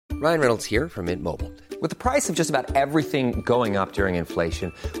Ryan Reynolds here from Mint Mobile. With the price of just about everything going up during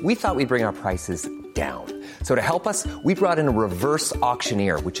inflation, we thought we'd bring our prices down. So to help us, we brought in a reverse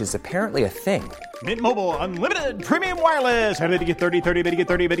auctioneer, which is apparently a thing. Mint Mobile Unlimited Premium Wireless. How to get 30, 30, bit to get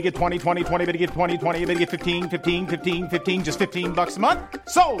 30, bit to get 20, 20, 20, bit to get 20, 20, bit to get 15, 15, 15, 15, just $15 a month?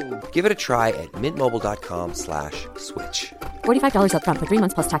 Sold! Give it a try at mintmobile.com/switch. $45 up front for 3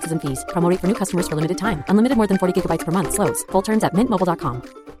 months plus taxes and fees. Promo rate for new customers for limited time. Unlimited more than 40 gigabytes per month. Slows full terms at mintmobile.com.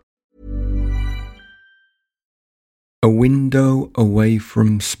 A window away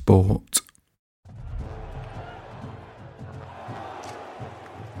from sport.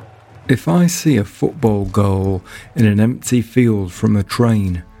 If I see a football goal in an empty field from a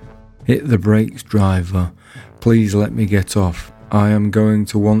train, hit the brakes, driver. Please let me get off. I am going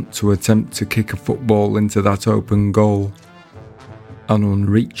to want to attempt to kick a football into that open goal. An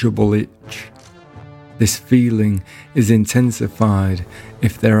unreachable itch. This feeling is intensified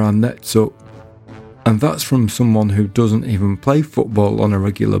if there are nets up. And that's from someone who doesn't even play football on a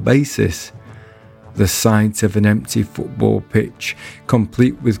regular basis. The sight of an empty football pitch,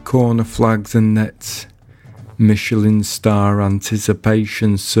 complete with corner flags and nets. Michelin star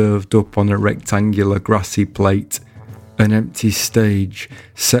anticipation served up on a rectangular grassy plate. An empty stage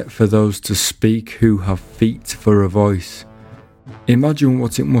set for those to speak who have feet for a voice. Imagine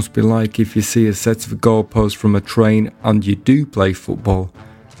what it must be like if you see a set of goalposts from a train and you do play football.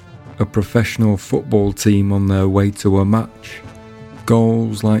 A professional football team on their way to a match.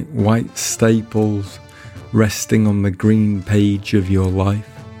 Goals like white staples resting on the green page of your life.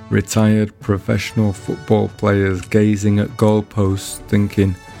 Retired professional football players gazing at goalposts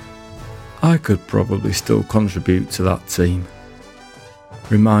thinking, I could probably still contribute to that team.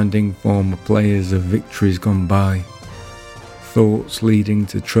 Reminding former players of victories gone by. Thoughts leading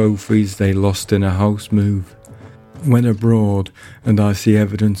to trophies they lost in a house move. When abroad and I see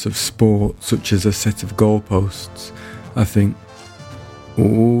evidence of sport such as a set of goalposts, I think,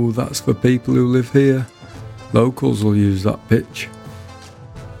 oh, that's for people who live here. Locals will use that pitch.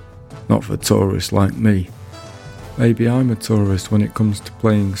 Not for tourists like me. Maybe I'm a tourist when it comes to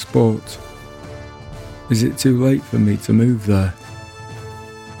playing sport. Is it too late for me to move there?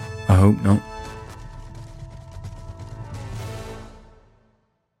 I hope not.